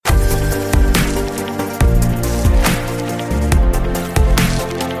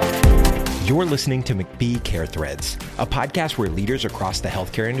You're listening to McBee Care Threads, a podcast where leaders across the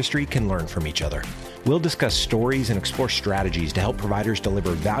healthcare industry can learn from each other. We'll discuss stories and explore strategies to help providers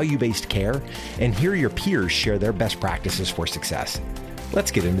deliver value-based care and hear your peers share their best practices for success. Let's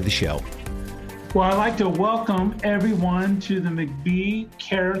get into the show. Well, I'd like to welcome everyone to the McBee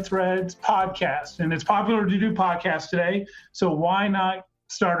Care Threads podcast. And it's popular to do podcasts today, so why not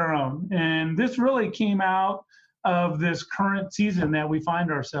start our own? And this really came out of this current season that we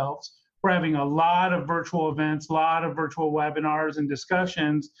find ourselves. We're having a lot of virtual events, a lot of virtual webinars and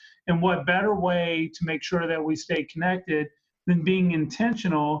discussions. And what better way to make sure that we stay connected than being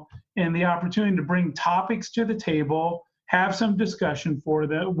intentional in the opportunity to bring topics to the table, have some discussion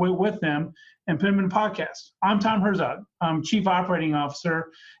with them, and put them in a podcast. I'm Tom Herzog. I'm Chief Operating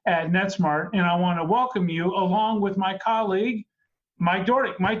Officer at NetSmart, and I want to welcome you along with my colleague, Mike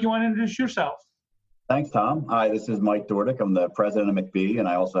Dordick. Mike, you want to introduce yourself? Thanks, Tom. Hi, this is Mike Dordick. I'm the president of McBee, and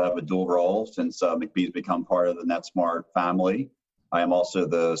I also have a dual role since McBee's become part of the NetSmart family. I am also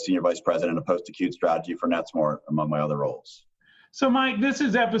the senior vice president of post-acute strategy for NetSmart, among my other roles. So, Mike, this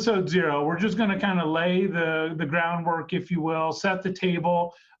is episode 0. We're just going to kind of lay the groundwork, if you will, set the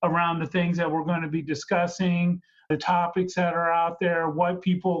table around the things that we're going to be discussing, the topics that are out there, what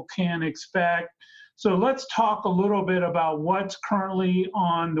people can expect. So let's talk a little bit about what's currently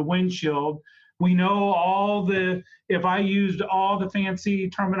on the windshield. We know if I used all the fancy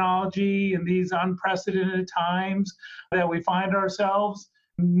terminology in these unprecedented times that we find ourselves,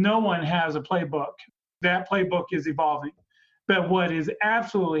 no one has a playbook. That playbook is evolving. But what is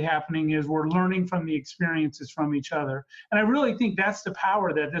absolutely happening is we're learning from the experiences from each other. And I really think that's the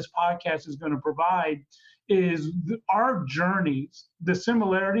power that this podcast is going to provide is our journeys, the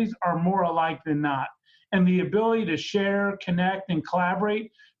similarities are more alike than not. And the ability to share, connect, and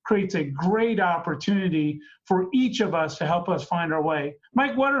collaborate creates a great opportunity for each of us to help us find our way.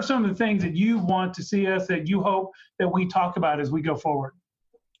 Mike, what are some of the things that you want to see us, that you hope that we talk about as we go forward?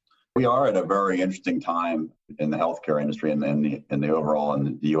 We are at a very interesting time in the healthcare industry and in the overall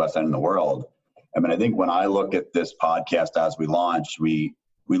in the U.S. and in the world. I mean, I think when I look at this podcast as we launch, we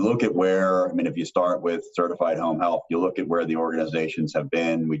look at where, I mean, if you start with Certified Home Health, you look at where the organizations have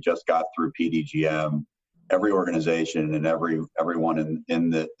been. We just got through PDGM. Every organization and everyone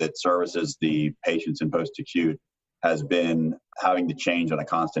that services the patients in post-acute has been having to change on a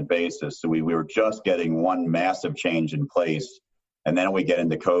constant basis. So we were just getting one massive change in place. And then we get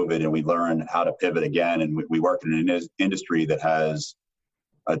into COVID and we learn how to pivot again. And we work in an industry that has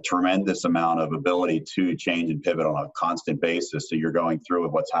a tremendous amount of ability to change and pivot on a constant basis. So you're going through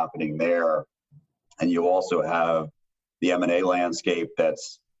with what's happening there. And you also have the M&A landscape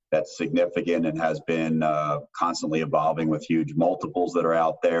that's significant and has been constantly evolving with huge multiples that are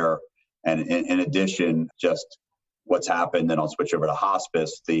out there. And in addition, just what's happened, and I'll switch over to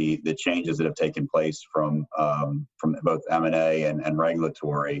hospice, the changes that have taken place from both M&A and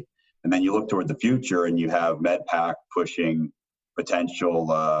regulatory. And then you look toward the future and you have MedPAC pushing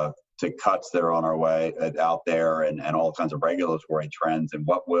potential to cuts that are on our way out there and all kinds of regulatory trends, and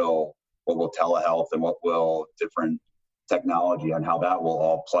what will telehealth and what will different technology and how that will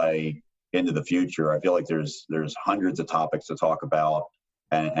all play into the future. I feel like there's hundreds of topics to talk about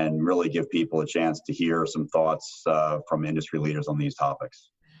and really give people a chance to hear some thoughts from industry leaders on these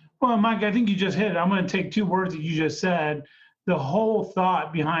topics. Well, Mike, I think you just hit it. I'm going to take 2 words that you just said. The whole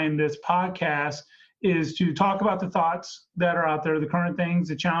thought behind this podcast is to talk about the thoughts that are out there, the current things,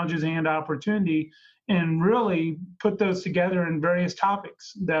 the challenges and opportunity, and really put those together in various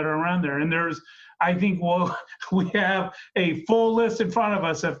topics that are around there. And I think we have a full list in front of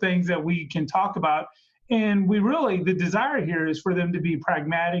us of things that we can talk about. And the desire here is for them to be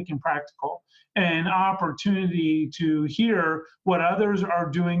pragmatic and practical, an opportunity to hear what others are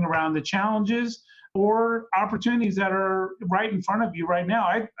doing around the challenges or opportunities that are right in front of you right now.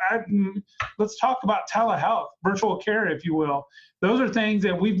 Let's talk about telehealth, virtual care, if you will. Those are things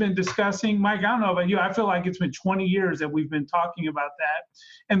that we've been discussing. Mike, I don't know about you. I feel like it's been 20 years that we've been talking about that.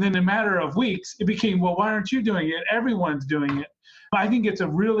 And then in a matter of weeks, it became, well, why aren't you doing it? Everyone's doing it. I think it's a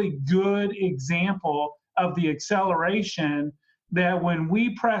really good example of the acceleration that when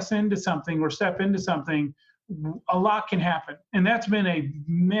we press into something or step into something, a lot can happen. And that's been a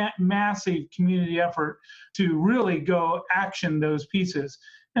massive community effort to really go action those pieces.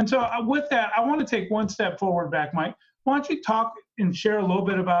 And so with that, I want to take one step forward back, Mike. Why don't you talk and share a little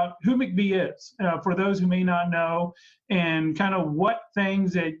bit about who McBee is for those who may not know, and kind of what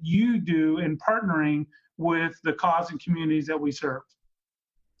things that you do in partnering with the cause and communities that we serve.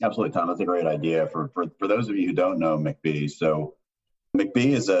 Absolutely, Tom. That's a great idea. For those of you who don't know McBee, so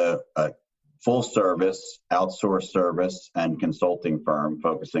McBee is a full service, outsourced service, and consulting firm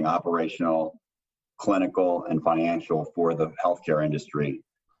focusing operational, clinical, and financial for the healthcare industry.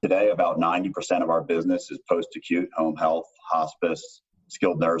 Today, about 90% of our business is post-acute, home health, hospice,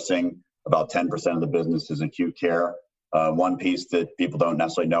 skilled nursing. About 10% of the business is acute care. One piece that people don't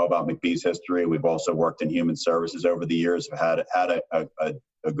necessarily know about McBee's history, we've also worked in human services over the years. We've had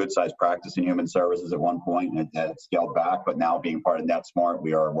a good-sized practice in human services at one point, and it had scaled back. But now, being part of NetSmart,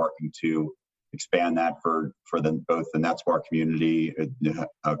 we are working to expand that for both the NetSmart community,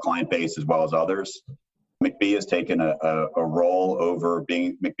 client base, as well as others. McBee has taken a role over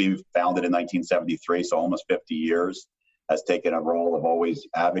being, McBee founded in 1973, so almost 50 years, has taken a role of always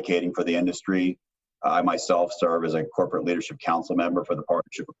advocating for the industry. I myself serve as a corporate leadership council member for the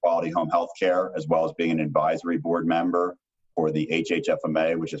Partnership for Quality Home Health Care, as well as being an advisory board member for the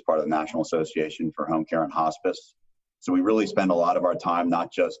HHFMA, which is part of the National Association for Home Care and Hospice. So we really spend a lot of our time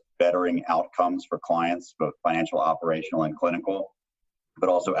not just bettering outcomes for clients, both financial, operational, and clinical, but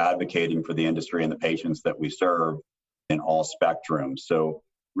also advocating for the industry and the patients that we serve in all spectrums. So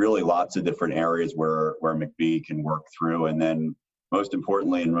really lots of different areas where McBee can work through. And then most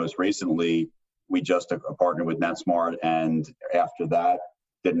importantly and most recently, we just partnered with NetSmart, and after that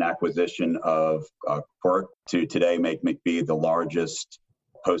did an acquisition of Quirk to today make McBee the largest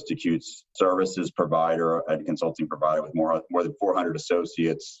post-acute services provider and consulting provider with more than 400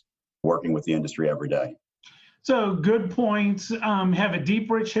 associates working with the industry every day. So good points. Have a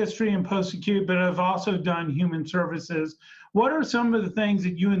deep, rich history in post-acute, but have also done human services. What are some of the things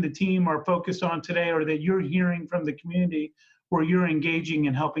that you and the team are focused on today, or that you're hearing from the community where you're engaging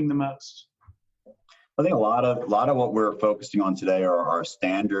and helping the most? I think a lot of what we're focusing on today are our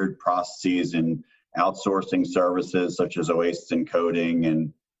standard processes and outsourcing services such as OASIS encoding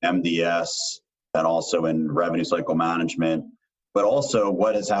and MDS, and also in revenue cycle management. But also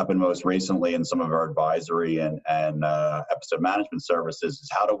what has happened most recently in some of our advisory and episode management services is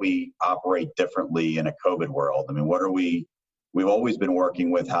how do we operate differently in a COVID world? I mean, we've always been working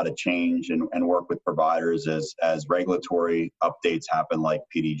with how to change and work with providers as regulatory updates happen, like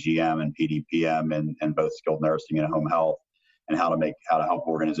PDGM and PDPM and both skilled nursing and home health, and how to help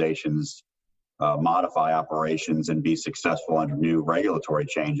organizations modify operations and be successful under new regulatory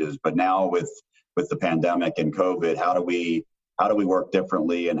changes. But now with the pandemic and COVID, how do we work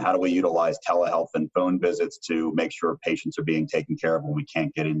differently, and how do we utilize telehealth and phone visits to make sure patients are being taken care of when we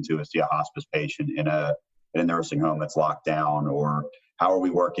can't get in to see a hospice patient in a nursing home that's locked down? Or how are we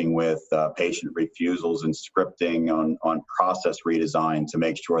working with patient refusals and scripting on process redesign to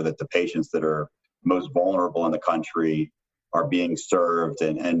make sure that the patients that are most vulnerable in the country are being served,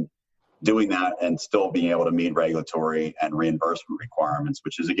 and doing that and still being able to meet regulatory and reimbursement requirements,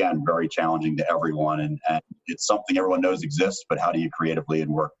 which is, again, very challenging to everyone. And it's something everyone knows exists, but how do you creatively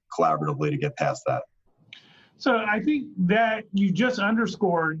and work collaboratively to get past that? So I think that you just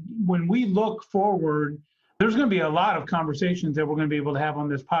underscored, when we look forward, there's going to be a lot of conversations that we're going to be able to have on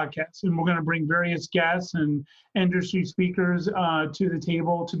this podcast. And we're going to bring various guests and industry speakers to the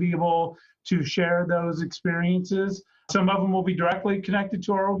table to be able to share those experiences. Some of them will be directly connected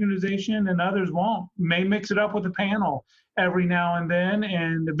to our organization, and others won't. May mix it up with a panel every now and then,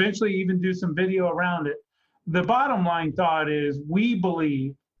 and eventually even do some video around it. The bottom line thought is, we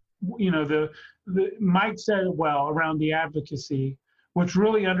believe, the Mike said it well around the advocacy, which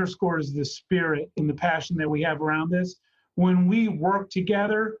really underscores the spirit and the passion that we have around this. When we work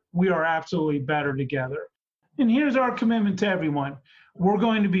together, we are absolutely better together. And here's our commitment to everyone. We're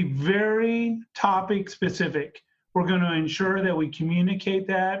going to be very topic specific. We're going to ensure that we communicate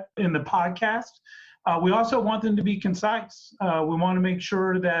that in the podcast. We also want them to be concise. We want to make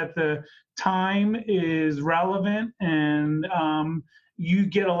sure that the time is relevant and you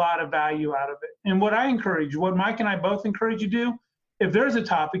get a lot of value out of it. And what Mike and I both encourage you to do, if there's a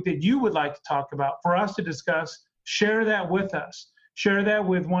topic that you would like to talk about for us to discuss, share that with us. Share that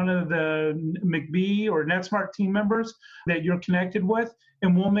with one of the McBee or NetSmart team members that you're connected with,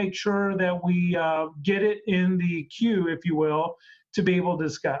 and we'll make sure that we get it in the queue, if you will, to be able to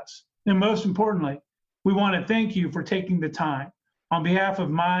discuss. And most importantly, we want to thank you for taking the time. On behalf of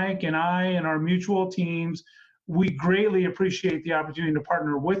Mike and I and our mutual teams, we greatly appreciate the opportunity to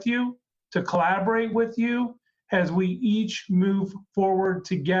partner with you, to collaborate with you, as we each move forward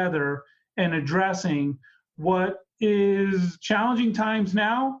together and addressing what is challenging times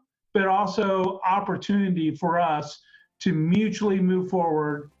now, but also opportunity for us to mutually move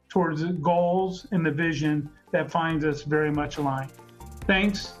forward towards the goals and the vision that finds us very much aligned.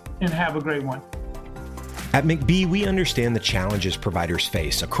 Thanks, and have a great one. At McBee, we understand the challenges providers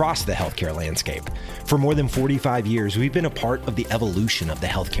face across the healthcare landscape. For more than 45 years, we've been a part of the evolution of the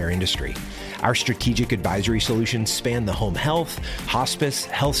healthcare industry. Our strategic advisory solutions span the home health, hospice,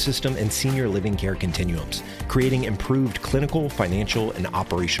 health system, and senior living care continuums, creating improved clinical, financial, and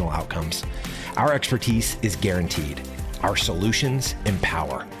operational outcomes. Our expertise is guaranteed. Our solutions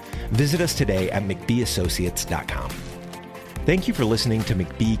empower. Visit us today at McBeeAssociates.com. Thank you for listening to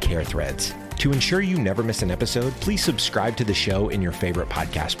McBee Care Threads. To ensure you never miss an episode, please subscribe to the show in your favorite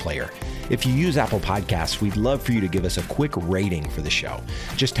podcast player. If you use Apple Podcasts, we'd love for you to give us a quick rating for the show.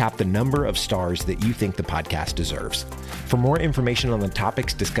 Just tap the number of stars that you think the podcast deserves. For more information on the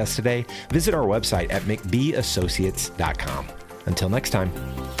topics discussed today, visit our website at McBeeAssociates.com. Until next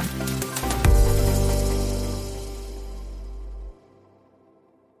time.